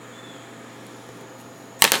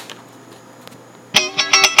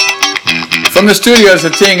From the studios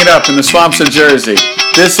of Teeing It Up in the swamps of Jersey,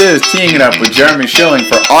 this is Teeing It Up with Jeremy Schilling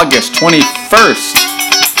for August 21st,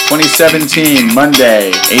 2017, Monday,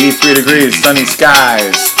 83 degrees, sunny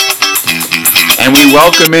skies. And we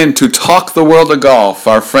welcome in to talk the world of golf,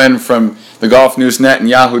 our friend from the Golf News Net and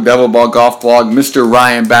Yahoo Devil Ball Golf Blog, Mr.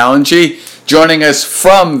 Ryan Ballengee, joining us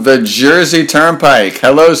from the Jersey Turnpike.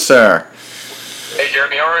 Hello, sir. Hey,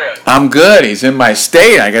 Jeremy, how are you? I'm good. He's in my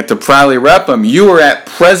state. I get to proudly rep him. You were at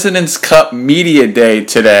President's Cup Media Day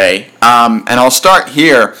today, and I'll start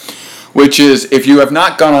here, which is, if you have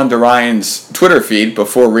not gone onto Ryan's Twitter feed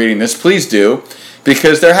before reading this, please do,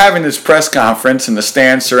 because they're having this press conference in the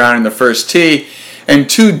stands surrounding the first tee, and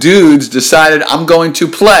two dudes decided, I'm going to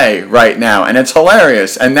play right now, and it's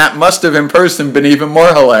hilarious, and that must have in person been even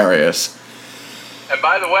more hilarious. And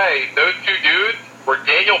by the way, those two dudes were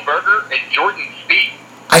Daniel Berger and Jordan Spieth.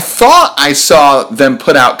 I thought I saw them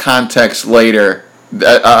put out content later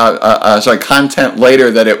that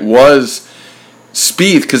it was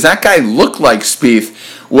Spieth, because that guy looked like Spieth.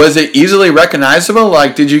 Was it easily recognizable?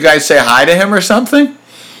 Like, did you guys say hi to him or something?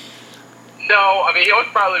 No, I mean, he was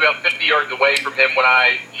probably about 50 yards away from him when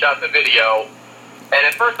I shot the video. And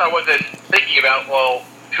at first I wasn't thinking about, well,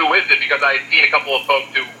 who is it? Because I had seen a couple of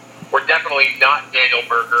folks who were definitely not Daniel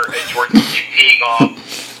Berger and Jordan Spieth teeing off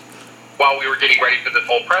while we were getting ready for this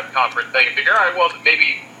whole press conference thing. And figure, all right, well,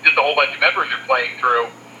 maybe just a whole bunch of members are playing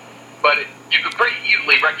through. But you could pretty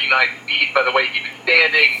easily recognize Spieth by the way he was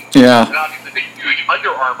standing. Yeah. And obviously the huge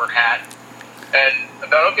Under Armour hat. And I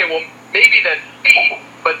thought, okay, well, maybe that's Spieth.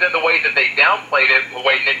 But then the way that they downplayed it, the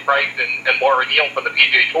way Nick Price and Laura Neal from the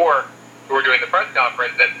PGA Tour, who were doing the press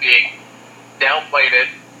conference, and being downplayed it,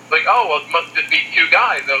 like, oh, well, it must just be two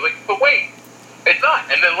guys. And I was like, but wait, it's not.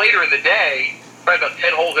 And then later in the day, probably about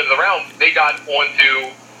 10 holes into the round, they got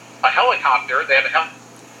onto a helicopter. They had a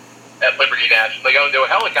at Liberty National. They got into a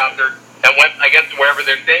helicopter and went, I guess, to wherever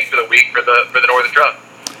they're staying for the week for the Northern Trust.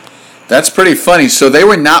 That's pretty funny. So they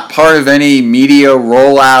were not part of any media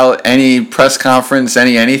rollout, any press conference,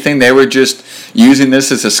 anything. They were just using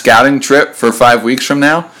this as a scouting trip for 5 weeks from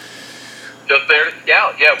now? Just there to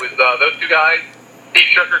scout. Yeah, it was those two guys. Steve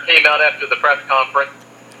Stricker came out after the press conference,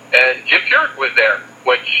 and Jim Furyk was there,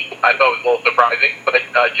 which I thought was a little surprising. But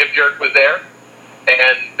Jim Furyk was there,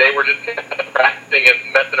 and they were just kind of practicing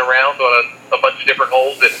and messing around on a bunch of different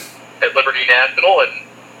holes at Liberty National, and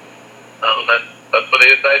that's what they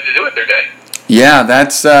decided to do with their day. Yeah,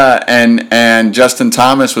 that's and Justin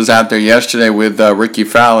Thomas was out there yesterday with Ricky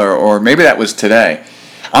Fowler, or maybe that was today.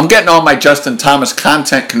 I'm getting all my Justin Thomas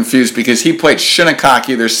content confused because he played Shinnecock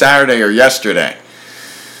either Saturday or yesterday.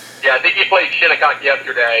 Yeah, I think he played Shinnecock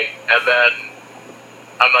yesterday, and then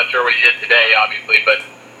I'm not sure what he did today, obviously, but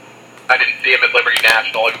I didn't see him at Liberty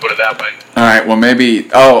National, let me put it that way. All right, well, maybe,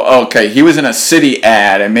 okay, he was in a City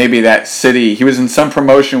ad, and maybe that City, he was in some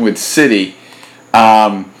promotion with City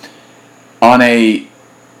on a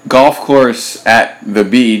golf course at the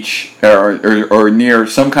beach or near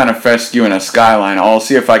some kind of fescue in a skyline. I'll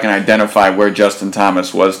see if I can identify where Justin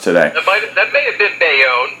Thomas was today. That may have been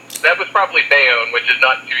Bayonne. That was probably Bayonne, which is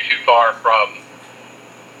not too far from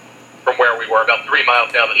where we were, about 3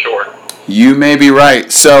 miles down the shore. You may be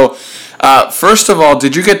right. So, first of all,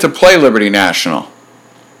 did you get to play Liberty National?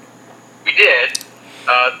 We did.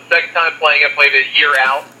 Second time playing, I played a year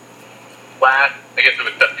out last, I guess it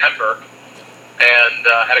was September, and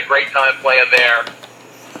had a great time playing there.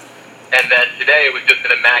 And then today it was just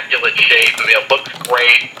in immaculate shape. I mean, it looks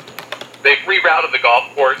great. They've rerouted the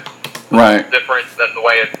golf course. Right. Different than the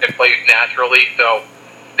way it plays naturally. So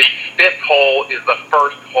the fifth hole is the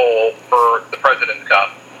first hole for the President's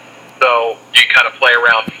Cup. So you kind of play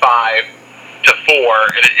around 5 to 4,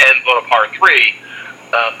 and it ends on a par 3.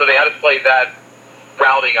 So they had to play that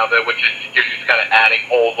routing of it, which is you're just kind of adding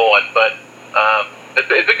holes on. But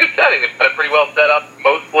it's a good setting. It's been pretty well set up,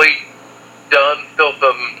 mostly done. Still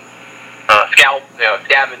some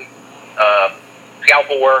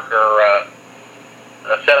scalpel work or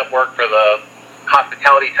setup work for the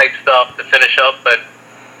hospitality type stuff to finish up. But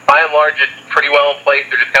by and large, it's pretty well in place.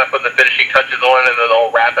 They're just kind of putting the finishing touches on, and then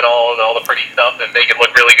they'll wrap it all and all the pretty stuff and make it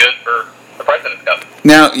look really good for the President's Cup.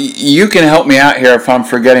 Now, you can help me out here if I'm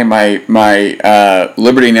forgetting my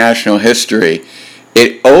Liberty National history.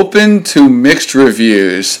 It opened to mixed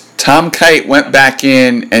reviews. Tom Kite went back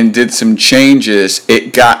in and did some changes.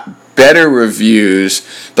 It got better reviews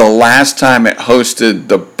the last time it hosted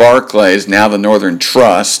the Barclays, now the Northern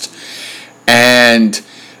Trust. And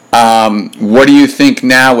what do you think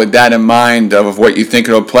now with that in mind of what you think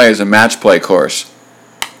it'll play as a match play course?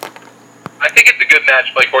 I think it's a good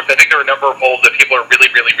match play course. I think there are a number of holes that people are really,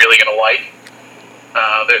 really, really going to like.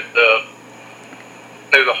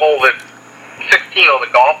 There's a hole that's 16 on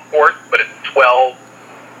the golf course, but it's 12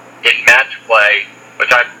 in match play, which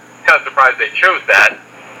I'm kind of surprised they chose that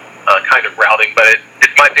kind of routing, but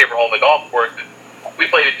it's my favorite hole on the golf course. We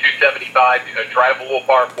played at 275, drivable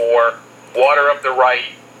par 4, water up the right,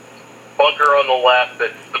 bunker on the left.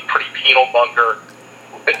 That's a pretty penal bunker.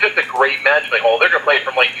 It's just a great match play hole. They're going to play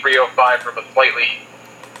from like 305 from a slightly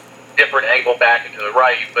different angle back into the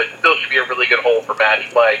right, but still should be a really good hole for match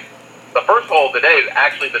play. The first hole of the day is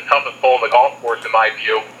actually the toughest hole on the golf course in my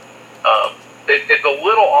view. It's a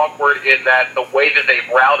little awkward in that the way that they've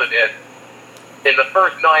routed it, in the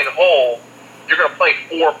first 9 holes, you're going to play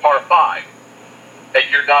 4 par 5, and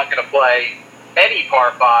you're not going to play any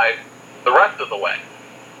par 5 the rest of the way.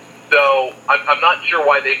 So I'm not sure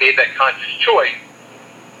why they made that conscious choice,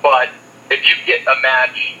 but if you get a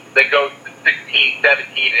match that goes to 16,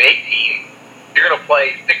 17, and 18, you're going to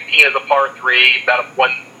play 16 as a par 3, about a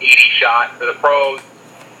 180 shot for the pros.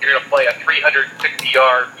 You're going to play a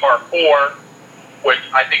 360-yard par 4, which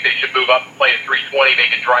I think they should move up and play a 320,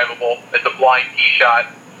 make it drivable. It's a blind tee shot.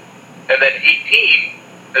 And then 18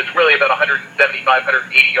 is really about 175,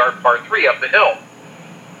 180-yard par 3 up the hill.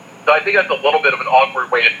 So I think that's a little bit of an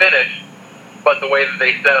awkward way to finish, but the way that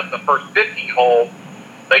they set up the first 15 holes,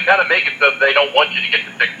 they kind of make it so that they don't want you to get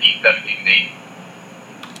to 16, 17, and 18.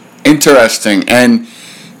 Interesting. And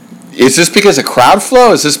is this because of crowd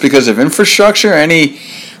flow? Is this because of infrastructure?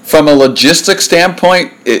 From a logistics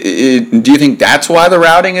standpoint, do you think that's why the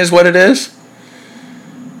routing is what it is?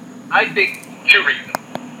 I think 2 reasons.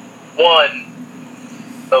 One,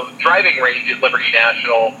 the driving range at Liberty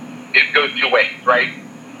National, it goes 2 ways, right?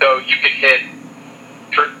 So you can hit,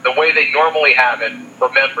 the way they normally have it for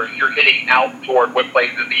members, you're hitting out toward what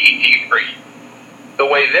places the 18th green. The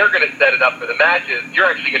way they're going to set it up for the matches, you're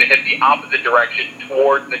actually going to hit the opposite direction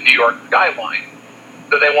towards the New York skyline.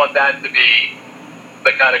 So they want that to be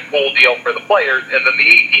the kind of cool deal for the players. And then the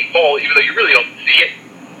 18th hole, even though you really don't see it,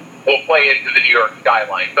 will play into the New York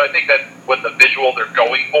skyline. So I think that's what the visual they're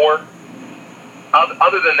going for.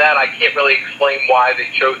 Other than that, I can't really explain why they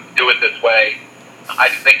chose to do it this way. I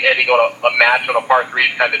just think ending on a match on a par 3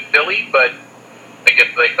 is kind of silly, but I guess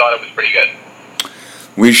they thought it was pretty good.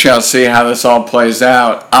 We shall see how this all plays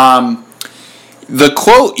out. The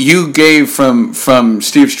quote you gave from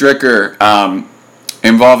Steve Stricker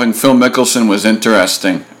involving Phil Mickelson was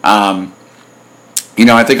interesting. I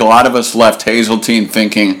think a lot of us left Hazeltine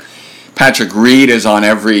thinking Patrick Reed is on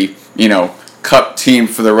every, Cup team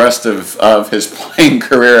for the rest of his playing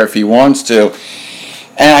career if he wants to.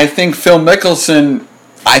 And I think Phil Mickelson,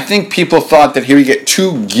 people thought that he would get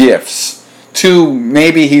 2 gifts. 2,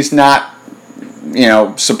 maybe he's not,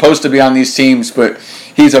 supposed to be on these teams, but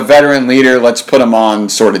he's a veteran leader, let's put him on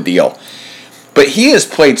sort of deal. But he has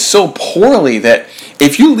played so poorly that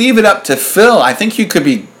if you leave it up to Phil, I think you could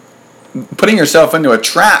be putting yourself into a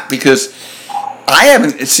trap, because I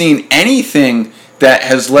haven't seen anything that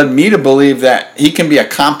has led me to believe that he can be a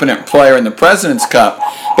competent player in the President's Cup.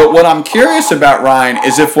 But what I'm curious about, Ryan,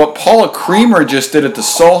 is if what Paula Creamer just did at the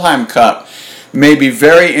Solheim Cup may be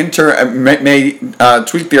may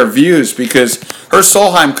tweak their views, because her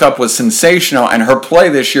Solheim Cup was sensational and her play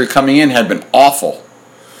this year coming in had been awful.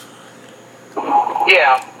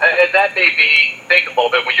 Yeah, and that made me think a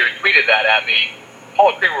little bit when you tweeted that at me.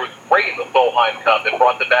 Paula Creamer was great in the Solheim Cup and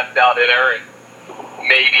brought the best out in her, and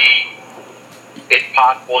maybe it's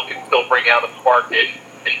possible it can still bring out a spark in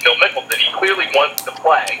Phil Mickelson. He clearly wants to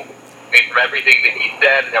play. From everything that he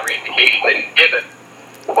said and every indication that he's given,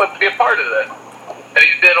 he wants to be a part of this. And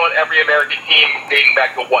he's been on every American team dating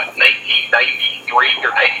back to, 1993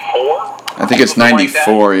 or 94? I think it's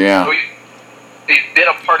 94, yeah. So he's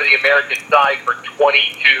been a part of the American side for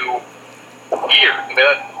 22 years.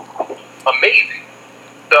 That's amazing.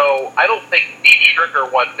 So I don't think Steve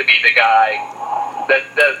Stricker wants to be the guy that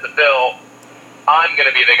says to Phil, I'm going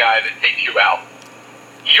to be the guy that takes you out.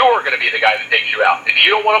 You're going to be the guy that takes you out. If you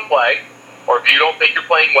don't want to play, or if you don't think you're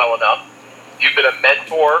playing well enough, you've been a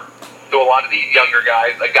mentor to a lot of these younger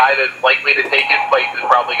guys. A guy that's likely to take his place is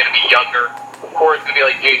probably going to be younger. Of course, it's going to be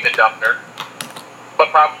like Jason Dufner, but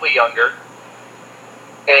probably younger.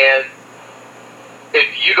 And if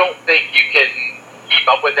you don't think you can keep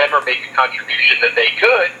up with them or make a contribution that they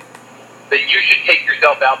could, then you should take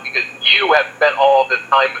yourself out, because you have spent all of this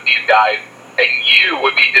time with these guys, and you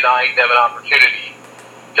would be denying them an opportunity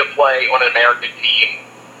to play on an American team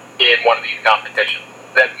in one of these competitions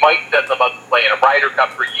that might set them up to play in a Ryder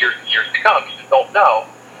Cup for years and years to come. You just don't know.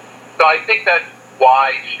 So I think that's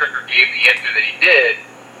why Stricker gave the answer that he did,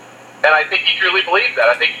 and I think he truly believes that.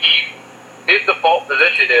 I think his default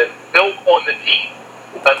position is Phil's on the team,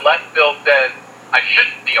 unless Phil says, I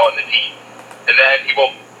shouldn't be on the team, and then he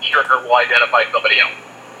will Stricker will identify somebody else.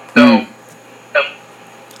 So,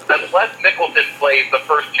 unless Mickelson plays the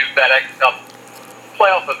first two FedEx Cup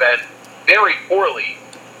playoff events very poorly,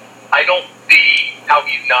 I don't see how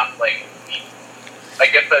he's not playing. I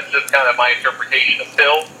guess that's just kind of my interpretation of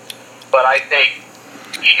Phil, but I think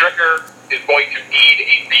Stricker is going to need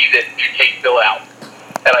a reason to take Phil out,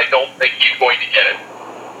 and I don't think he's going to get it.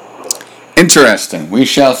 Interesting. We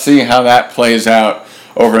shall see how that plays out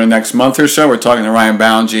over the next month or so. We're talking to Ryan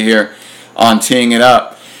Ballinger here on Teeing It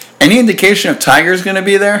Up. Any indication if Tiger's going to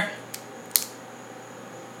be there?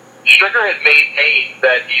 Stricker has maintained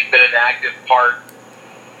that he's been an active part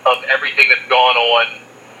of everything that's gone on,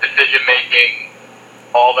 decision-making,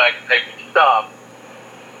 all that type of stuff.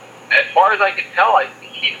 As far as I can tell, I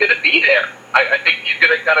think he's going to be there. I think he's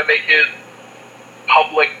going to kind of make his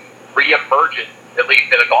public re-emergence, at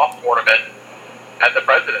least in a golf tournament, at the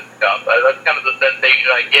President's Cup. That's kind of the sensation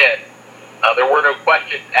I get. There were no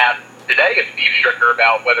questions asked today of Steve Stricker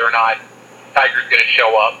about whether or not Tiger's going to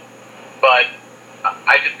show up, but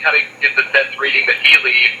I just kind of get the sense reading the tea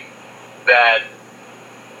leaves that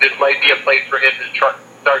this might be a place for him to start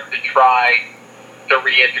to try to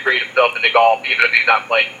reintegrate himself into golf, even if he's not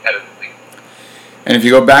playing competitively. And if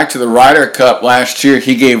you go back to the Ryder Cup last year,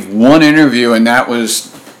 he gave one interview, and that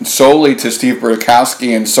was solely to Steve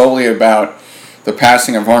Burkowski and solely about the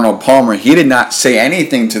passing of Arnold Palmer. He did not say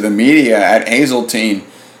anything to the media at Hazeltine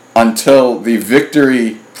until the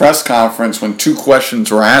victory press conference when two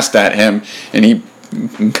questions were asked at him, and he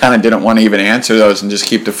kind of didn't want to even answer those and just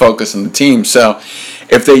keep the focus on the team. So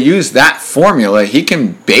if they use that formula, he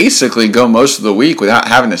can basically go most of the week without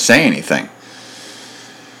having to say anything.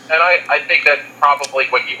 And I think that's probably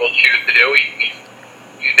what he will choose to do.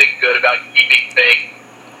 He's been good about keeping things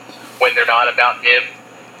when they're not about him,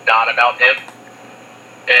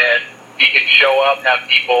 And he can show up, have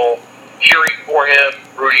people cheering for him,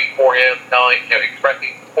 rooting for him,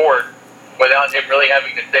 expressing support without him really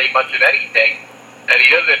having to say much of anything. And he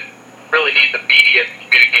doesn't really need the media to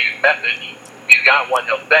communicate his message. He's got one,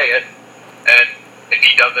 he'll say it, and if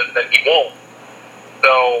he doesn't, then he won't.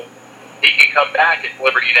 So he can come back at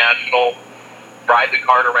Liberty National, ride the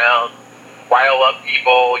cart around, rile up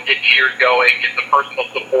people, get cheers going, get some personal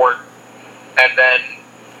support, and then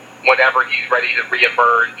whenever he's ready to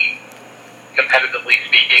reemerge, competitively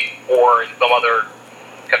speaking, or in some other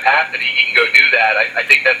capacity, he can go do that. I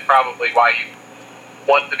think that's probably why he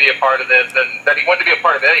wants to be a part of this, and that he wanted to be a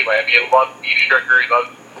part of it anyway. I mean, he loves Steve Stricker, he loves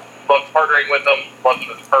partnering with him, loves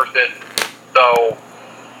him as a person, so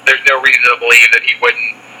there's no reason to believe that he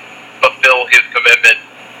wouldn't fulfill his commitment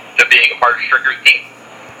to being a part of Stricker's team.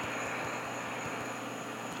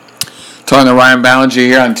 Talking to Ryan Ballinger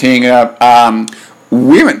here on Teeing It Up.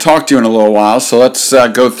 We haven't talked to you in a little while, so let's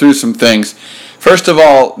go through some things. First of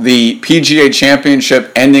all, the PGA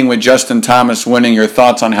Championship ending with Justin Thomas winning. Your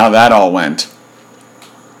thoughts on how that all went?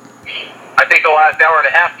 I think the last hour and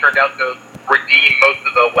a half turned out to redeem most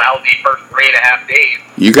of the lousy first 3.5 days.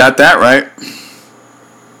 You got that right.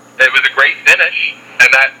 It was a great finish, and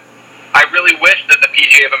that I really wish that the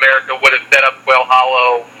PGA of America would have set up Quail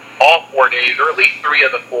Hollow all 4 days, or at least 3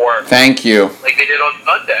 of the 4. Thank you. Like they did on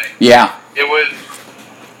Sunday. Yeah.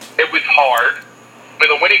 It was hard. I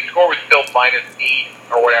mean, the winning score was still -8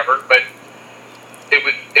 or whatever, but it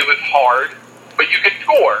was hard. But you could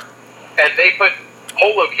score, and they put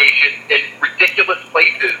hole locations in ridiculous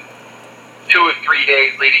places 2 or 3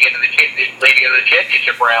 days leading into the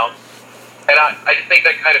championship round. And I just think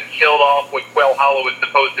that kind of killed off what Quail Hollow was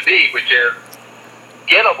supposed to be, which is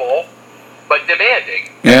gettable but demanding.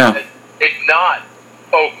 Yeah. It's not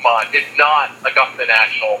Oakmont. It's not Augusta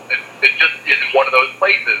National. It just isn't one of those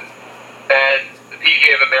places. And the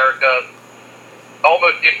PGA of America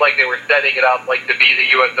almost seemed like they were setting it up like to be the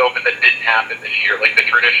U.S. Open that didn't happen this year, like the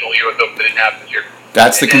traditional U.S. Open that didn't happen this year.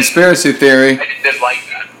 That's the conspiracy theory. I just didn't like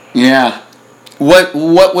that. Yeah. What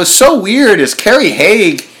was so weird is Kerry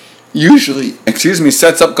Haig usually,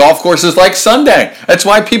 sets up golf courses like Sunday. That's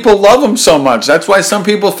why people love him so much. That's why some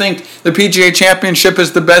people think the PGA Championship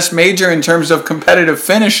is the best major in terms of competitive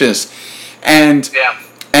finishes. And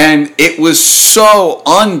it was so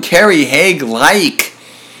un-Kerry Haig-like.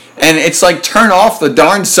 And it's like, turn off the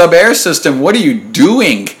darn sub-air system. What are you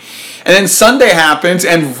doing? And then Sunday happens,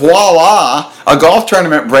 and voila, a golf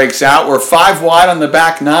tournament breaks out. We're 5 wide on the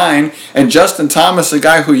back 9, and Justin Thomas, the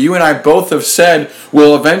guy who you and I both have said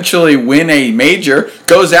will eventually win a major,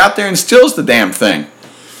 goes out there and steals the damn thing.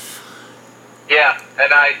 Yeah,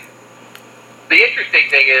 and the interesting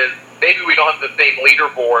thing is, maybe we don't have the same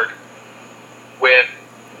leaderboard with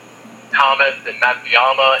Thomas and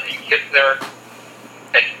Matsuyama and Kistner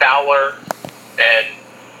and Fowler and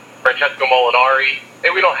Francesco Molinari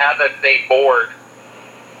maybe we don't have that same board,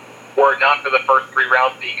 were it not for the first 3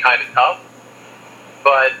 rounds being kind of tough.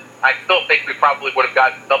 But I still think we probably would have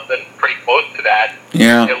gotten something pretty close to that.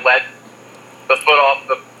 Yeah. It let the foot off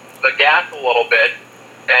the gas a little bit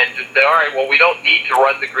and just say, all right, well, we don't need to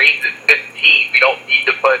run the greens at 15. We don't need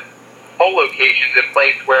to put hole locations in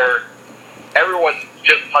place where everyone's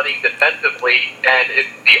just putting defensively, and it's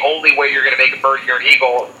the only way you're going to make a birdie or an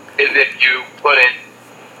eagle is if you put it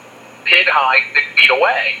pin high 6 feet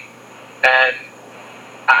away. And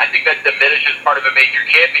I think that diminishes part of a major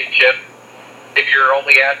championship if you're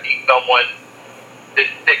only asking someone to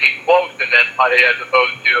stick it close and then putt it, as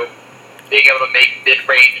opposed to being able to make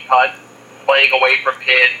mid-range putts, playing away from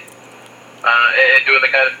pin, and doing the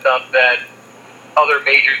kind of stuff that other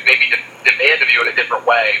majors maybe demand of you in a different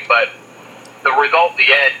way. But the result in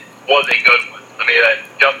the end was a good one. I mean,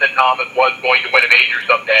 Justin Thomas was going to win a major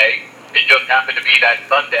someday. It just happened to be that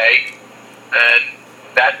Sunday, and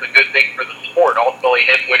that's a good thing for the sport. Ultimately,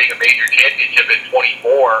 him winning a major championship at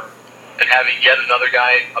 24 and having yet another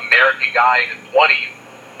guy, American guy in his 20s,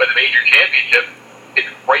 with a major championship, it's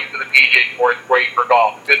great for the PGA Tour. It's great for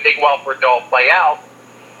golf. It's going to take a while for it to all play out,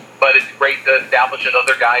 but it's great to establish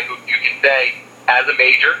another guy who you can say has a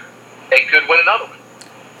major and could win another one.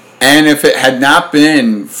 And if it had not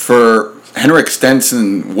been for Henrik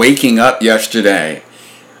Stenson waking up yesterday,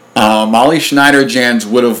 Molly Schneider-Jans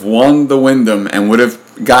would have won the Wyndham and would have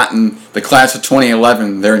gotten the class of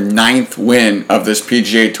 2011 their 9th win of this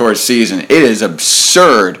PGA Tour season. It is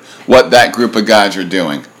absurd what that group of guys are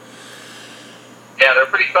doing. Yeah, they're a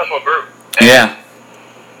pretty special group. And yeah.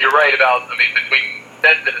 You're right about, I mean, between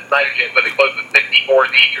Stenson and Schneider-Jans, but they closed with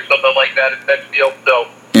 64s each or something like that at Sedgefield. So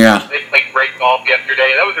yeah, they played great golf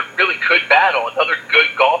yesterday. That was a really good battle, another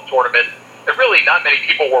good golf tournament that really not many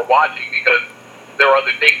people were watching because there were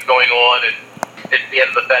other things going on, and it's the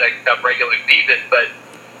end of the FedEx Cup regular season. But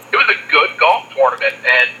it was a good golf tournament,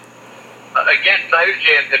 and again,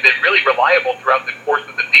 Schneider-Jans had been really reliable throughout the course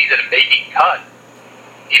of the season in making cuts.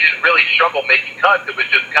 He didn't really struggle making cuts. It was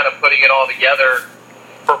just kind of putting it all together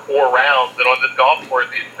for 4 rounds. And on this golf course,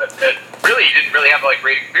 he didn't really have like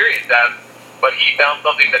great experience at, but he found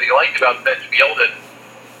something that he liked about Sedgefield and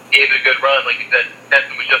gave it a good run. Like you said,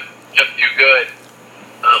 Stenson was just too good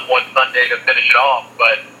one Sunday to finish it off.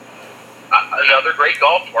 But another great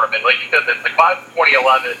golf tournament. Like you said, the class of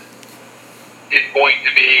 2011 is going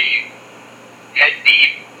to be head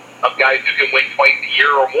deep of guys who can win twice a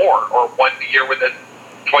year or more, or once a year with a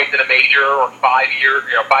twice in a major, or 5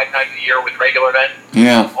 times a year with regular events.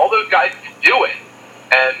 Yeah. All those guys can do it.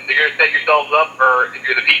 And you're going to set yourselves up for, if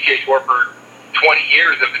you're the PGA Tour, for 20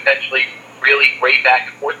 years of potentially really great back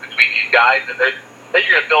and forth between these guys. And then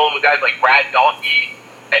you're going to fill in with guys like Brad Donkey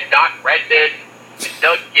and Doc Redman and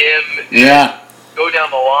Doug Gim. Yeah. Go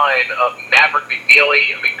down the line of Maverick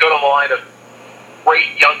McNeely. I mean, go down the line of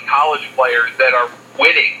great young college players that are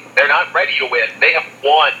winning. They're not ready to win. They have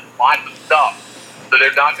won lots of stuff. So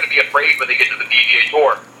they're not going to be afraid when they get to the PGA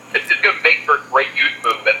Tour. It's just going to make for a great youth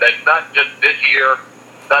movement. That's not just this year,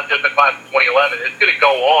 not just the class of 2011. It's going to go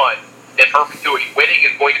on in perpetuity. Winning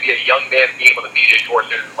is going to be a young man's game on the PGA Tour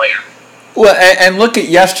sooner than later. Well, and look at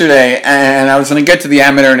yesterday, and I was going to get to the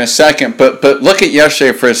amateur in a second, but look at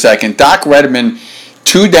yesterday for a second. Doc Redman,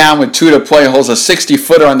 2 down with 2 to play, holds a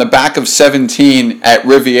 60-footer on the back of 17 at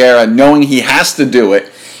Riviera, knowing he has to do it.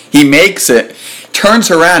 He makes it.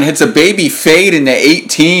 Turns around, hits a baby fade into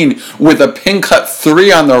 18 with a pin cut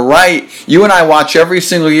 3 on the right. You and I watch every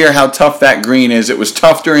single year how tough that green is. It was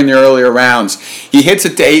tough during the earlier rounds. He hits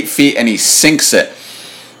it to 8 feet and he sinks it.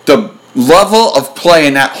 The level of play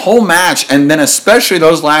in that whole match, and then especially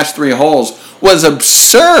those last 3 holes, was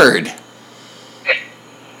absurd. It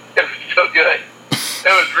was so good.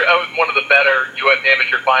 That was one of the better U.S.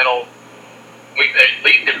 amateur finals, at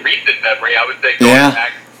least in recent memory. I would say going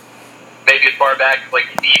back. Maybe as far back as like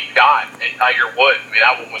Steve Scott and Tiger Woods. I mean,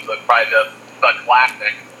 that one was probably the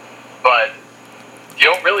classic. But you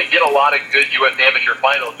don't really get a lot of good U.S. amateur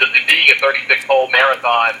finals. Just it being a 36-hole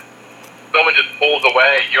marathon, someone just pulls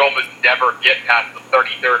away. You almost never get past the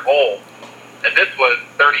 33rd hole. And this was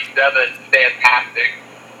 37 fantastic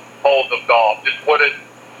holes of golf. Just what an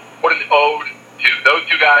ode to those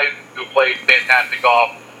 2 guys who played fantastic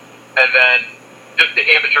golf, and then just to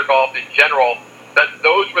amateur golf in general.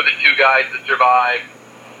 Those were the 2 guys that survived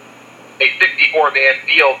a 64-man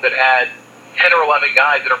field that had 10 or 11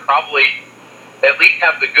 guys that are probably at least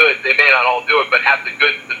have the goods. They may not all do it, but have the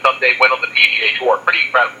goods to someday win on the PGA Tour. Pretty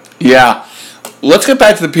incredible. Yeah. Let's get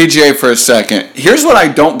back to the PGA for a second. Here's what I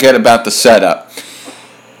don't get about the setup.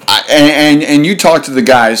 And you talk to the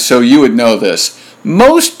guys, so you would know this.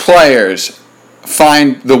 Most players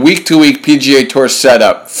find the week-to-week PGA Tour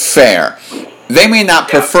setup fair. They may not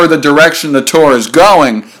prefer the direction the tour is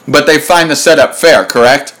going, but they find the setup fair,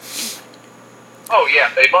 correct? Oh, yeah,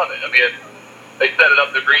 they love it. I mean, they set it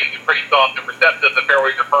up, the greens are pretty soft and receptive, the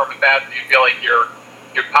fairways are firm and fast, and you feel like you're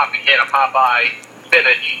popping a can of Popeye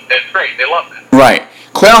spinach. It's great. They love that. Right.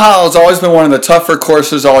 Quail Hollow has always been one of the tougher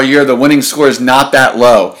courses all year. The winning score is not that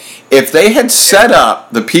low. If they had set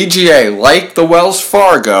up the PGA like the Wells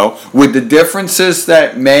Fargo with the differences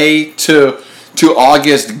that May to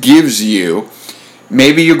August gives you,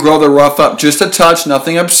 maybe you grow the rough up just a touch,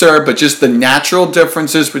 nothing absurd, but just the natural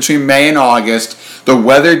differences between May and August. The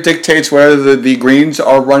weather dictates whether the greens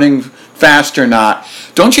are running fast or not.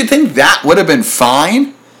 Don't you think that would have been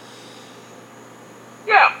fine?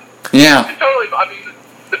 Yeah. Yeah. Totally. I mean,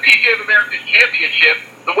 the PGA of America's Championship,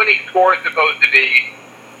 the winning score is supposed to be,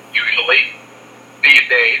 usually, these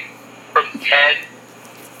days, from 10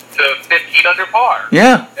 to 15 under par.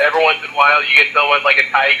 Yeah. Every once in a while, you get someone like a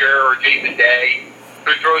Tiger or Jason Day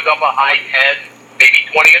who throws up a high 10, maybe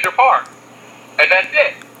 20 under par. And that's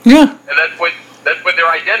it. Yeah. And that's what their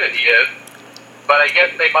identity is. But I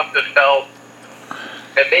guess they must have felt,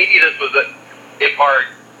 and maybe this was in part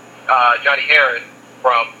Johnny Harris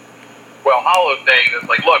from Quail Hollow saying this,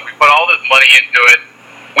 like, look, we put all this money into it.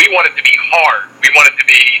 We want it to be hard. We want it to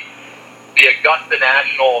be the Augusta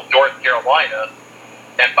National of North Carolina.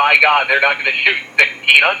 And by God, they're not going to shoot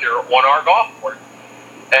 16 under on our golf course.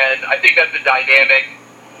 And I think that's a dynamic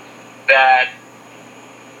that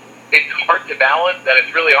it's hard to balance, that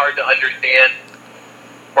it's really hard to understand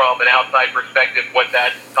from an outside perspective what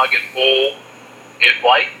that tug and pull is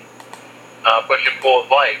like, push and pull is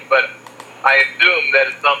like. But I assume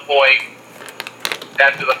that at some point,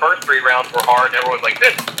 after the first 3 rounds were hard, and everyone's like,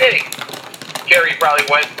 this stinks. Kerry probably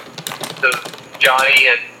went to Johnny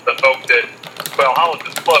and the folks at Quail Hollow and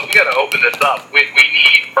said, look, we got to open this up. We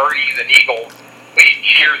need birdies and eagles. We need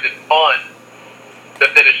cheers and fun to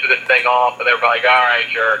finish this thing off. And they're like, all right,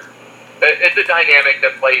 sure. It's a dynamic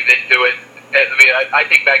that plays into it. I mean, I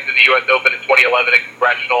think back to the U.S. Open in 2011 at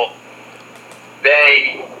Congressional.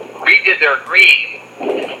 They redid their green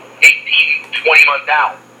 18, 20 months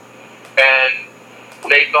out. And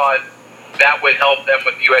they thought that would help them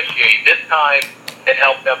with the USGA this time and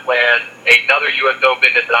help them land another U.S.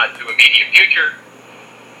 Open in the not too immediate future.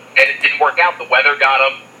 And it didn't work out. The weather got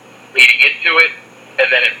them leading into it,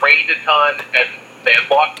 and then it rained a ton, and they had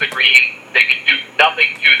lost the green. They could do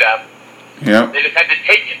nothing to them. Yeah. They just had to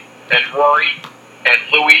take it. And Rory and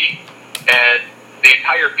Louis and the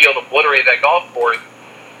entire field obliterated that golf course.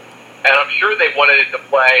 And I'm sure they wanted it to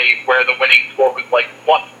play where the winning score was like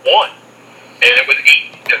 +1. And it was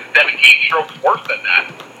 17 strokes worse than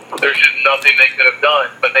that. There's just nothing they could have done.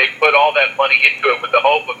 But they put all that money into it with the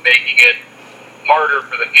hope of making it harder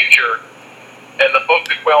for the future. And the folks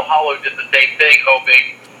at Quail Hollow did the same thing,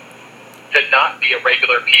 hoping to not be a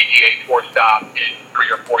regular PGA Tour stop in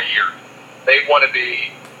 3 or 4 years. They want to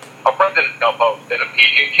be a President's Cup host and a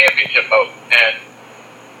PGA Championship host. And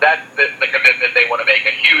that's the commitment they want to make.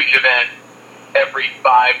 A huge event every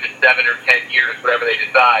 5 to 7 or 10 years, whatever they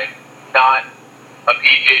decide. Not a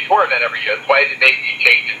PGA Tour event every year. That's why they made these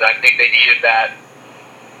changes. I think they needed that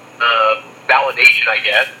validation, I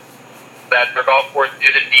guess, that their golf course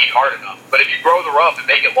is indeed hard enough. But if you grow the rough and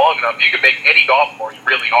make it long enough, you can make any golf course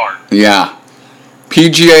really hard. Yeah.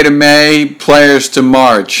 PGA to May, Players to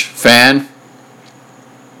March. Fan?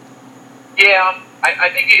 Yeah, I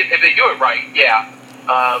think if they do it right, yeah.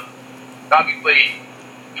 Obviously,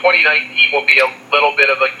 2019 will be a little bit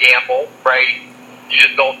of a gamble, right? You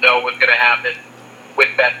just don't know what's going to happen with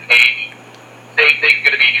Bethpage. Same thing's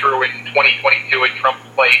going to be true in 2022 at Trump's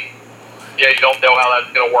place. Yeah, you don't know how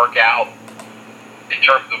that's going to work out in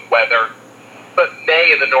terms of weather. But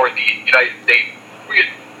May in the Northeast United States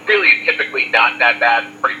really is typically not that bad,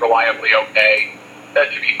 pretty reliably okay.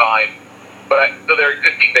 That should be fine. But so their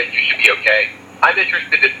existing venues should be okay. I'm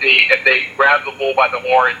interested to see if they grab the bull by the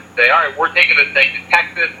horns and say, all right, we're taking this thing to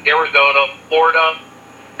Texas, Arizona, Florida,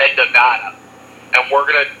 and Nevada. And we're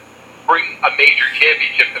going to bring a major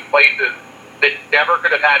championship to places that never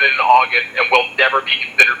could have had it in August and will never be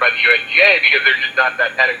considered by the USGA because they're just not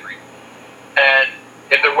that pedigree. And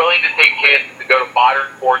if they're willing to take chances to go to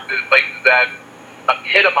modern courses, places that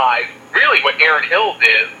epitomize really what Aaron Hills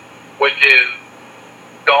is, which is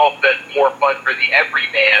golf that's more fun for the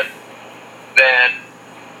everyman than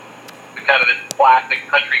the kind of this classic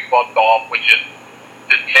country club golf, which is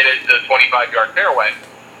just hit it to the 25-yard fairway.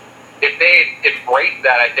 If they embrace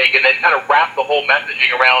that, I think, and then kind of wrap the whole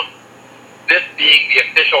messaging around this being the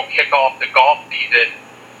official kickoff to golf season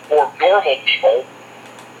for normal people,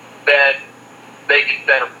 then They can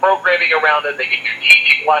center programming around it. They can do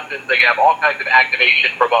teaching lessons. They can have all kinds of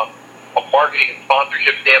activation from a marketing and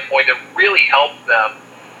sponsorship standpoint that really helps them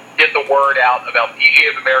get the word out about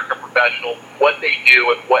PGA of America professionals, what they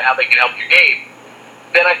do, and how they can help your game.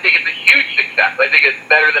 Then I think it's a huge success. I think it's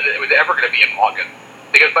better than it was ever going to be in August.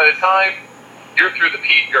 Because by the time you're through the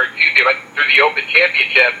through the Open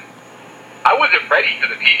Championship, I wasn't ready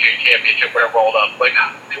for the PGA Championship when it rolled up. Like,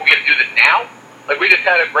 are we going to do this now? Like, we just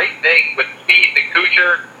had a great thing with Spieth and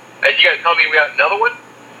Kuchar, and you got to tell me we got another one?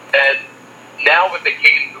 And now with the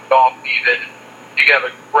cadence of golf season, you can have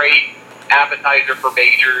a great appetizer for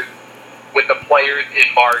majors with the players in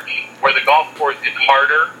March, where the golf course is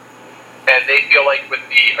harder, and they feel like with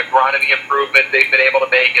the agronomy improvements they've been able to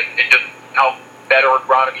make and just how better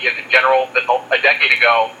agronomy is in general than a decade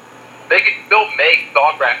ago, they can still make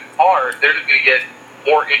Sawgrass hard. They're just going to get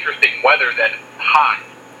more interesting weather than hot.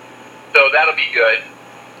 So that'll be good.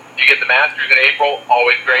 You get the Masters in April,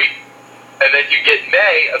 always great. And then you get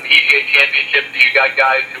May, a PGA Championship, so you got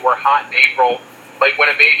guys who are hot in April, like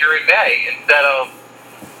win a major in May, instead of,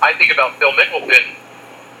 I think about Phil Mickelson,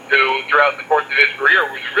 who throughout the course of his career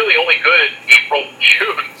was really only good in April,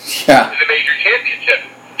 June in the major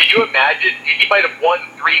championship. Can you imagine? He might have won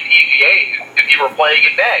 3 PGAs if he were playing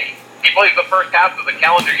in May. He plays the first half of the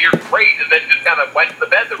calendar year great, and then just kind of went to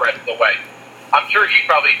the bed the rest of the way. I'm sure he's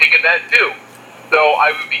probably thinking that too. So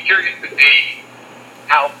I would be curious to see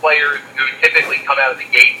how players who typically come out of the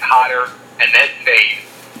gate hotter and then fade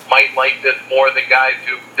might like this more than guys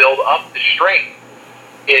who build up the strength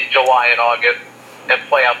in July and August and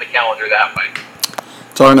play out the calendar that way.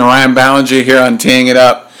 Talking to Ryan Ballinger here on Teeing It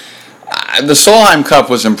Up. The Solheim Cup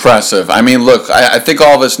was impressive. I mean, look, I think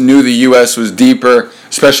all of us knew the U.S. was deeper,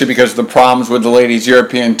 especially because of the problems with the Ladies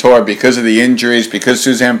European Tour, because of the injuries, because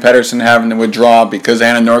Suzanne Petterson having to withdraw, because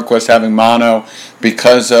Anna Norquist having mono,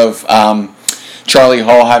 because of Charlie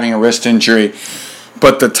Hall having a wrist injury.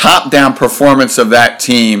 But the top-down performance of that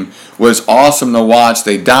team was awesome to watch.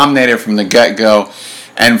 They dominated from the get-go.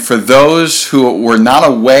 And for those who were not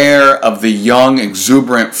aware of the young,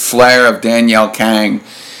 exuberant flair of Danielle Kang,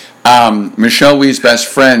 Michelle Wie's best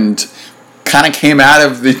friend kind of came out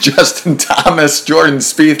of the Justin Thomas, Jordan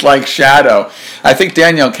Spieth-like shadow. I think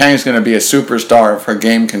Danielle Kang is going to be a superstar if her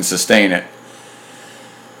game can sustain it.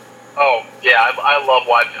 Oh, yeah, I love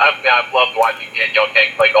watching. I've loved watching Danielle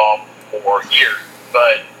Kang play golf for years,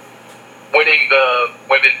 but winning the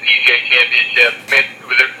Women's PGA Championship, it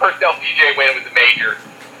was her first LPGA win with the major,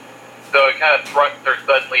 so it kind of thrust her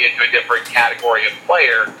suddenly into a different category of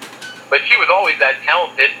player. But she was always that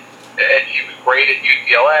talented, and she was great at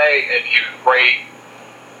UCLA, and she was great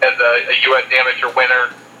as a U.S. amateur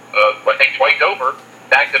winner, I think twice over,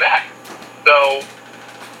 back-to-back. So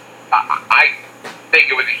I think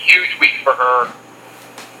it was a huge week for her.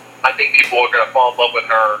 I think people are going to fall in love with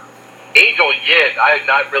her. Angel Yin, I have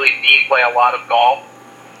not really seen play a lot of golf,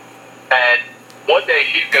 and one day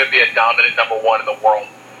she's going to be a dominant number 1 in the world.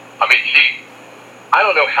 I mean, I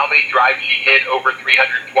don't know how many drives she hit over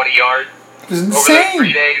 320 yards over those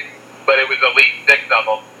 3 days, but it was at least 6 of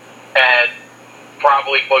them, and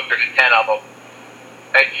probably closer to 10 of them.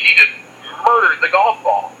 And she just murders the golf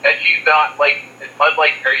ball, and she's not unlike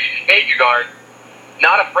Mariusz Kierkegaard,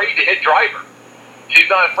 not afraid to hit driver. She's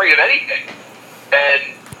not afraid of anything,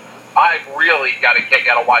 and I've really got a kick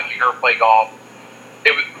out of watching her play golf.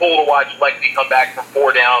 It was cool to watch Lexi come back from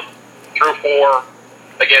 4 down through 4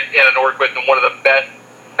 against Anna Norquist in one of the best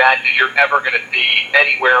matches you're ever going to see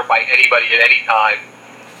anywhere by anybody at any time.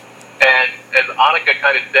 And as Annika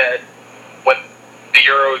kind of said, when the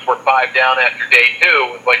Euros were 5 down after day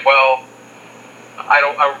 2, it's like, well, I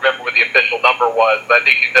don't remember what the official number was, but I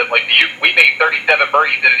think she said, like, we made 37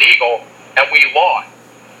 birdies and an eagle, and we lost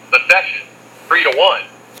the session 3-1.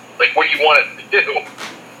 Like, what do you want us to do?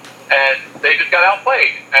 And they just got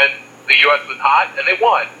outplayed, and the U.S. was hot, and they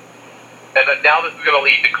won. And then now this is going to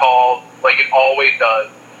lead to calls, like it always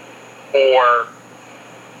does, for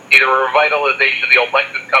either a revitalization of the old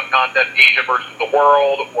Lexus Cup contest, Asia versus the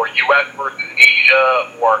world, or U.S. versus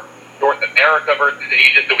Asia, or North America versus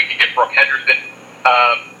Asia, so we can get Brooke Henderson,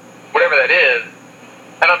 whatever that is.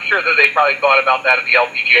 And I'm sure that they probably thought about that at the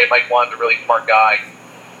LPGA. Mike Wan's a really smart guy.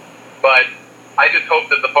 But I just hope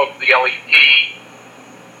that the folks at the LET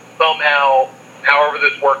somehow, however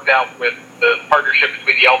this works out with the partnership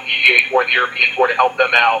between the LPGA Tour and the European Tour to help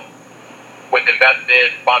them out with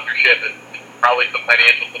investment, sponsorship, and probably some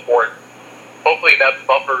financial support, hopefully that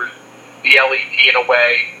buffers the LET in a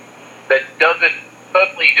way that doesn't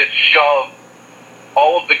suddenly just shove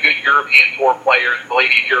all of the good European Tour players, the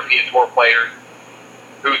ladies European Tour players,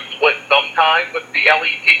 who split sometime with the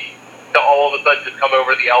LET, to all of a sudden just come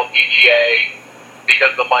over to the LPGA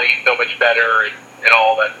because the money's so much better and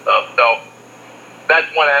all that stuff. So that's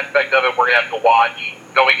one aspect of it we're going to have to watch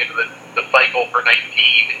going into the cycle for 19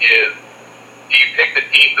 is, do you pick the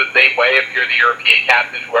teams the same way if you're the European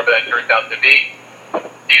captain, whoever that turns out to be?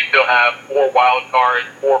 Do you still have 4 wild cards,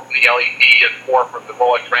 4 from the LET and 4 from the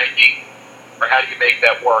Rolex ranking? Or how do you make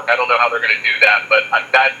that work? I don't know how they're going to do that, but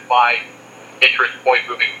that's my interest point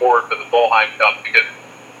moving forward for the Solheim Cup, because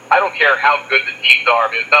I don't care how good the teams are.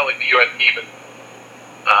 I mean, it's not like the U.S. team is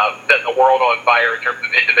setting the world on fire in terms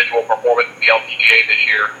of individual performance in the LPGA this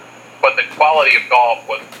year, but the quality of golf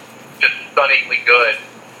was just stunningly good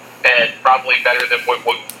and probably better than what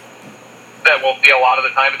that we'll see a lot of the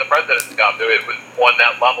time in the President's Cup. It was on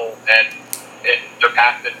that level, and it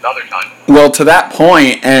surpassed it another time. Well, to that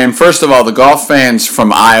point, and first of all, the golf fans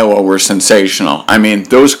from Iowa were sensational. I mean,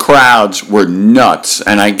 those crowds were nuts,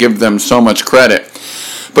 and I give them so much credit.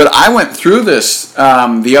 But I went through this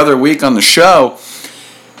the other week on the show.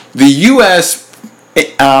 The U.S.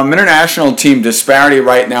 international team disparity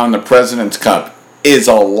right now in the President's Cup is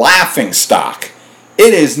a laughing stock.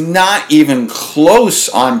 It is not even close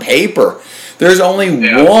on paper. There's only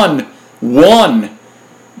one,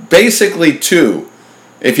 basically 2,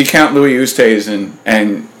 if you count Louis Oosthuizen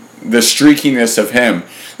and the streakiness of him.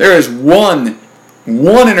 There is one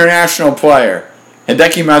international player,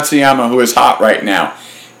 Hideki Matsuyama, who is hot right now.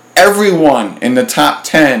 Everyone in the top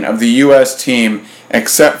 10 of the U.S. team,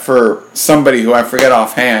 except for somebody who I forget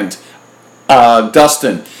offhand,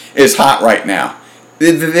 Dustin, is hot right now.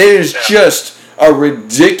 It is just a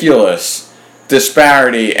ridiculous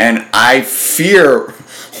disparity, and I fear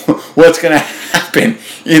what's going to happen.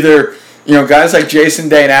 Either, guys like Jason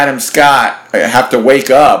Day and Adam Scott have to wake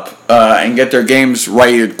up and get their games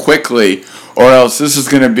righted quickly, or else this is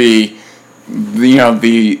going to be,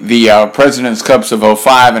 the President's Cups of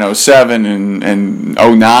 05 and 07 and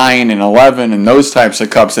 09 and 11 and those types of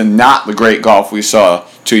cups, and not the great golf we saw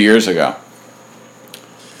 2 years ago.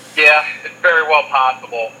 Yeah, it's very well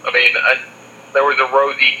possible. I mean, there was a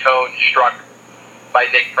rosy tone struck by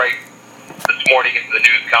Nick Price this morning in the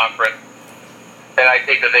news conference, and I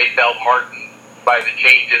think that they felt heartened by the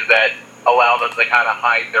changes that allow them to kind of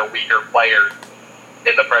hide their weaker players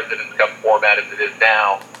in the President's Cup format as it is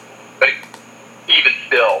now. But even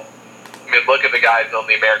still, I mean, look at the guys on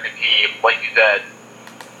the American team. Like you said,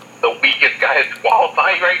 the weakest guy that's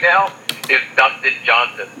qualifying right now is Dustin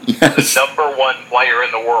Johnson, yes, the number 1 player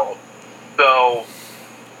in the world. So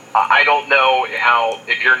I don't know how,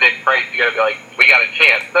 if you're Nick Price, you got to be like, we got a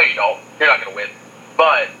chance. No, you don't. You're not going to win.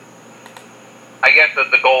 But I guess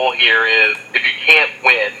that the goal here is, if you can't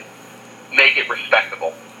win, make it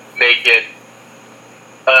respectable. Make it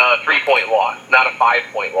a 3-point loss, not a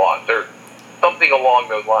 5-point loss, or something along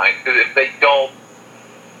those lines. Because if they don't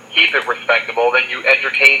keep it respectable, then you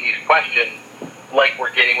entertain these questions like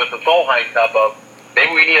we're getting with the Solheim Cup of,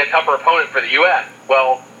 maybe we need a tougher opponent for the U.S.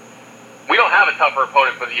 Well, we don't have a tougher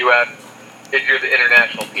opponent for the U.S. if you're the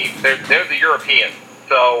international team. They're the Europeans.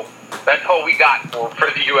 So that's all we got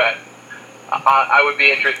for the U.S. I would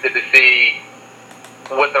be interested to see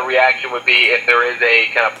what the reaction would be if there is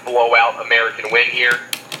a kind of blowout American win here.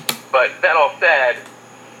 But that all said,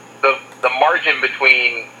 the margin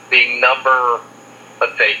between being number,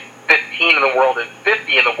 let's say, 15 in the world and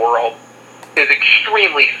 50 in the world is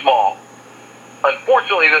extremely small.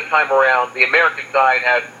 Unfortunately, this time around, the American side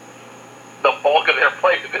has the bulk of their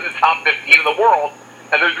players in the top 15 in the world,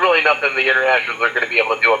 and there's really nothing the internationals are going to be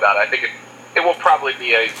able to do about it. I think it will probably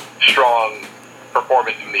be a strong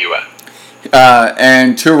performance from the U.S.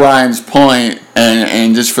 And to Ryan's point,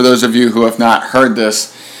 and just for those of you who have not heard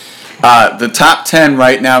this, the top 10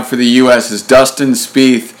 right now for the U.S. is Dustin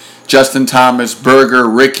Spieth, Justin Thomas, Berger,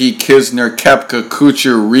 Ricky, Kisner, Koepka,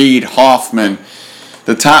 Kuchar, Reed, Hoffman.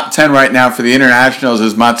 The top 10 right now for the internationals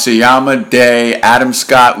is Matsuyama, Day, Adam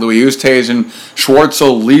Scott, Louis Oosthuizen,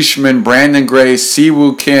 Schwartzel, Leishman, Brandon Grace,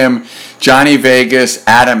 Siwoo Kim, Johnny Vegas,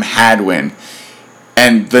 Adam Hadwin.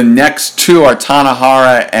 And the next 2 are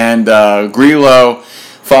Tanahara and Grillo,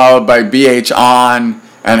 followed by B.H. Ahn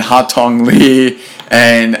and Hatong Lee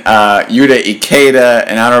and Yuta Ikeda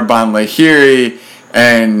and Anirban Lahiri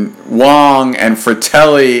and Wong and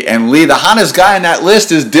Fratelli and Lee. The hottest guy on that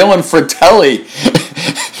list is Dylan Fratelli.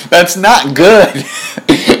 That's not good.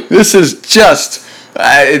 This is just,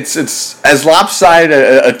 it's as lopsided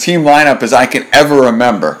a team lineup as I can ever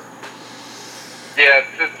remember. Yeah,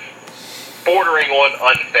 it's bordering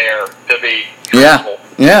on unfair, to be truthful.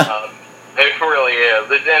 Yeah. It really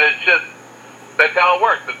is. And it's just, that's how it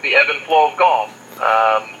works. It's the ebb and flow of golf.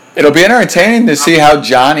 It'll be entertaining to see how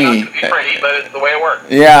Johnny... It's not going to be pretty, but it's the way it works.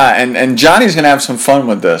 Yeah, and Johnny's going to have some fun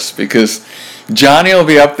with this, because Johnny will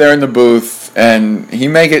be up there in the booth And he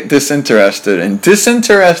may get disinterested. And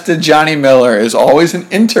disinterested Johnny Miller is always an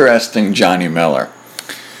interesting Johnny Miller.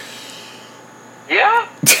 Yeah.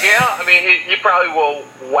 I mean, you probably will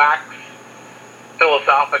wax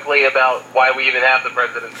philosophically about why we even have the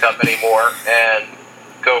President's Cup anymore and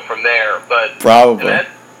go from there. But probably.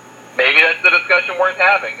 Maybe that's the discussion worth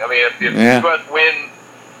having. I mean, if the U.S. win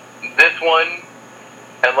this one,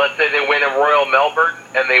 and let's say they win in Royal Melbourne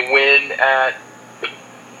and they win at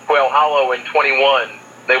Quail Hollow in 21,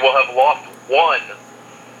 they will have lost one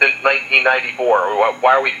since 1994.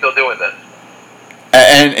 Why are we still doing this?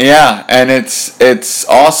 And it's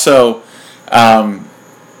also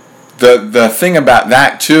the thing about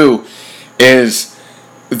that too is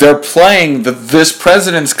they're playing this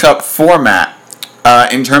President's Cup format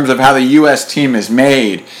in terms of how the U.S. team is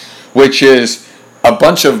made, which is a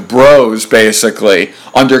bunch of bros basically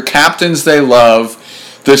under captains they love.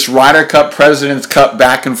 This Ryder Cup, President's Cup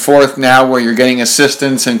back and forth now where you're getting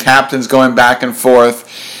assistants and captains going back and forth.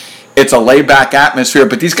 It's a laid-back atmosphere,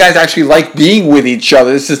 but these guys actually like being with each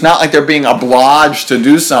other. This is not like they're being obliged to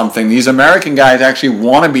do something. These American guys actually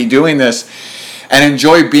want to be doing this and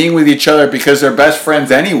enjoy being with each other because they're best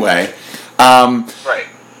friends anyway. Right.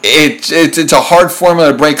 It's a hard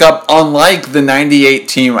formula to break up, unlike the 98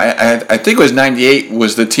 team. I think it was 98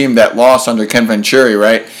 was the team that lost under Ken Venturi,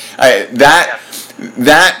 right?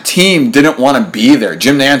 That team didn't want to be there.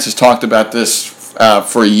 Jim Nantz has talked about this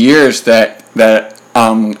for years that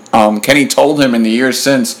Kenny told him in the years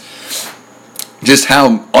since just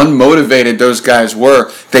how unmotivated those guys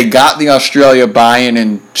were. They got the Australia buy-in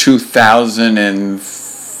in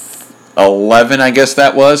 2011, I guess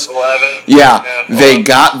that was. 11. Yeah, they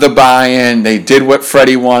got the buy-in. They did what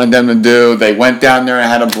Freddie wanted them to do. They went down there and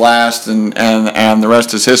had a blast, and the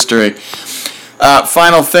rest is history.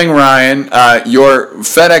 Final thing, Ryan, your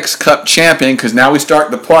FedEx Cup champion, because now we start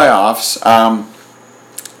the playoffs.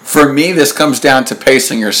 For me, this comes down to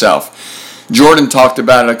pacing yourself. Jordan talked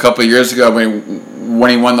about it a couple of years ago when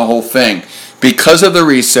he won the whole thing. Because of the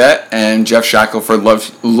reset, and Jeff Shackelford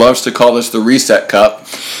loves to call this the Reset Cup,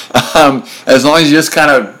 as long as you just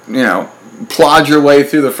kind of, plod your way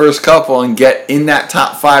through the first couple and get in that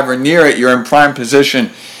top 5 or near it, you're in prime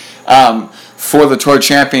position for the Tour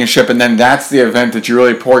Championship, and then that's the event that you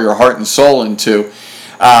really pour your heart and soul into.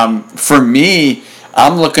 For me,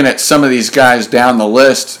 I'm looking at some of these guys down the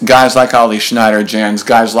list, guys like Ali Schneider-Jans,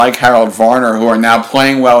 guys like Harold Varner, who are now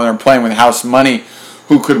playing well and are playing with house money,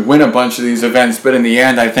 who could win a bunch of these events. But in the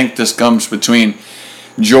end, I think this comes between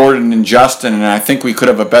Jordan and Justin, and I think we could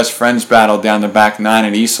have a best friends battle down the back 9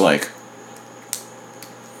 at Eastlake.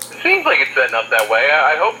 It seems like it's setting up that way.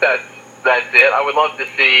 I hope that's it. I would love to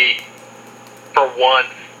see, for once,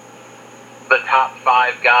 the top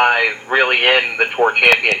 5 guys really in the Tour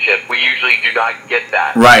Championship. We usually do not get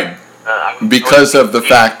that. Right. Because of the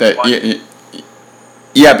fact that,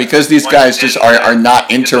 because these guys just are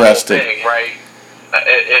not interested. Thing, right?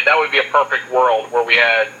 That would be a perfect world where we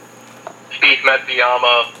had Steve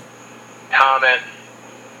Matsuyama, Thomas,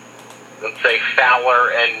 let's say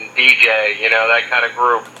Fowler, and DJ, that kind of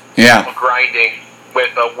group. Yeah. Grinding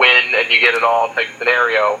with a win and you get it all type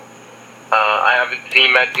scenario. I haven't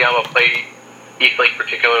seen Matsuyama play Eastlake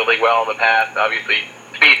particularly well in the past. Obviously,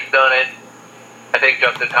 Speed's done it. I think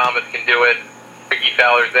Justin Thomas can do it. Ricky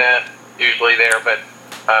Fowler's usually there, but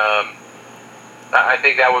I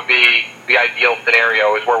think that would be the ideal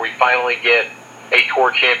scenario, is where we finally get a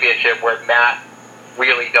Tour Championship where Matt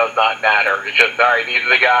really does not matter. It's just, all right, these are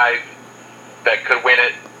the guys that could win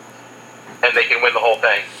it, and they can win the whole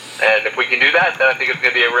thing. And if we can do that, then I think it's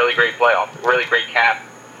going to be a really great playoff, a really great cap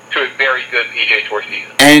to a very good PGA Tour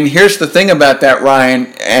season. And here's the thing about that,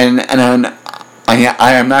 Ryan, and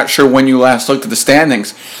I am not sure when you last looked at the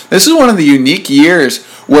standings. This is one of the unique years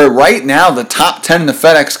where right now the top 10 in the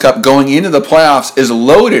FedEx Cup going into the playoffs is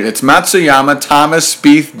loaded. It's Matsuyama, Thomas,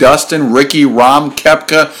 Spieth, Dustin, Ricky, Rahm,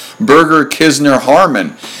 Koepka, Berger, Kisner,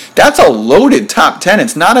 Harman. That's a loaded top 10.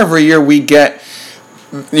 It's not every year we get,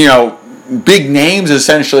 big names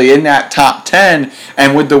essentially in that top 10,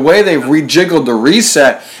 and with the way they've rejiggled the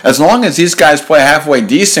reset, as long as these guys play halfway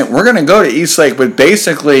decent, we're going to go to Eastlake with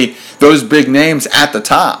basically those big names at the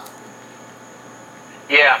top.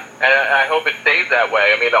 Yeah, and I hope it stays that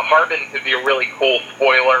way. I mean, the Harman could be a really cool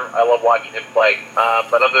spoiler. I love watching him play.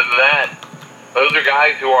 But other than that, those are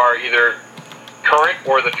guys who are either current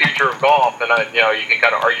or the future of golf, and you can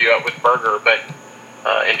kind of argue that with Berger, but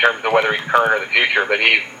in terms of whether he's current or the future, but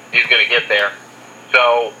he's going to get there.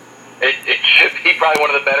 So it should be probably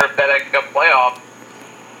one of the better FedEx Cup playoffs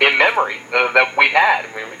in memory that we've had.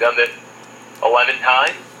 I mean, we've done this 11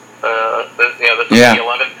 times. This will be the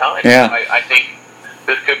 11th time. Yeah. I think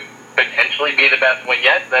this could potentially be the best win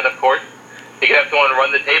yet. Then, of course, you could have someone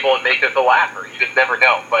run the table and make this a laugher. You just never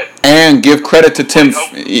know. But and give credit to Tim.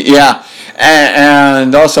 Yeah.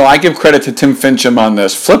 And also, I give credit to Tim Fincham on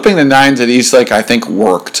this. Flipping the nines at Eastlake, I think,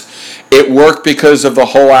 worked. It worked because of the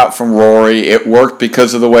hole out from Rory. It worked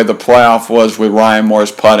because of the way the playoff was with Ryan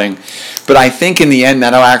Moore's putting. But I think in the end,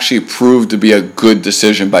 that'll actually prove to be a good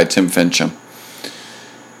decision by Tim Fincham.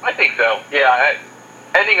 I think so. Yeah.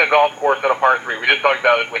 Ending a golf course on a par 3, we just talked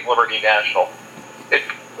about it with Liberty National.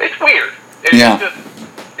 It's weird.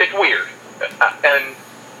 It's weird. And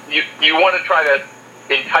you want to try to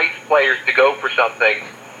entice players to go for something,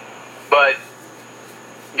 but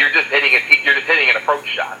you're just hitting an approach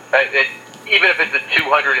shot. Even if it's a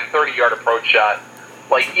 230-yard approach shot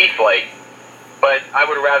like Eastlake, but I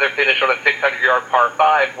would rather finish on a 600-yard par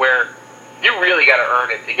 5 where you really got to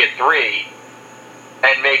earn it to get 3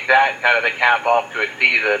 and make that kind of the cap off to a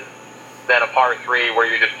season than a par 3 where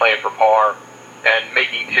you're just playing for par and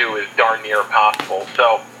making 2 is darn near impossible.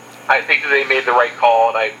 So I think that they made the right call,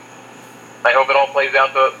 and I hope it all plays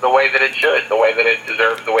out the way that it should, the way that it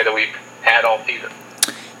deserves, the way that we've had all season.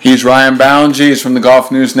 He's Ryan Ballengee. He's from the Golf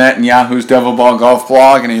Newsnet and Yahoo's Devil Ball Golf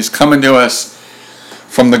blog, and he's coming to us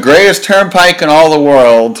from the greatest turnpike in all the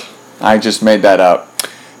world. I just made that up.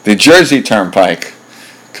 The Jersey Turnpike,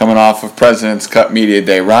 coming off of President's Cup Media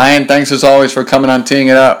Day. Ryan, thanks as always for coming on Teeing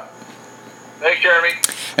It Up. Thanks, Jeremy.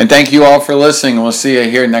 And thank you all for listening, and we'll see you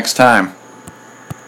here next time.